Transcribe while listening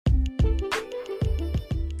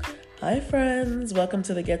Hi, friends. Welcome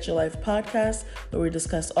to the Get Your Life podcast, where we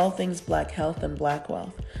discuss all things Black health and Black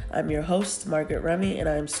wealth. I'm your host, Margaret Remy, and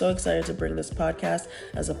I am so excited to bring this podcast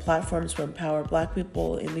as a platform to empower Black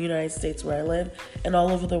people in the United States where I live and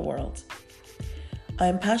all over the world. I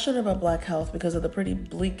am passionate about Black health because of the pretty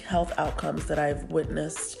bleak health outcomes that I've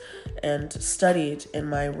witnessed and studied in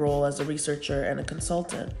my role as a researcher and a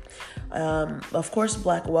consultant. Of course,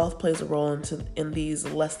 Black wealth plays a role in these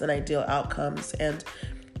less than ideal outcomes, and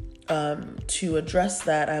to address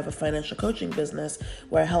that, I have a financial coaching business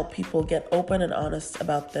where I help people get open and honest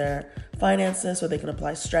about their finances so they can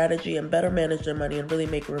apply strategy and better manage their money and really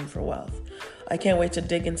make room for wealth. I can't wait to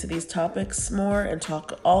dig into these topics more and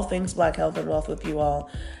talk all things Black health and wealth with you all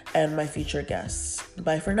and my future guests.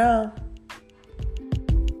 Bye for now.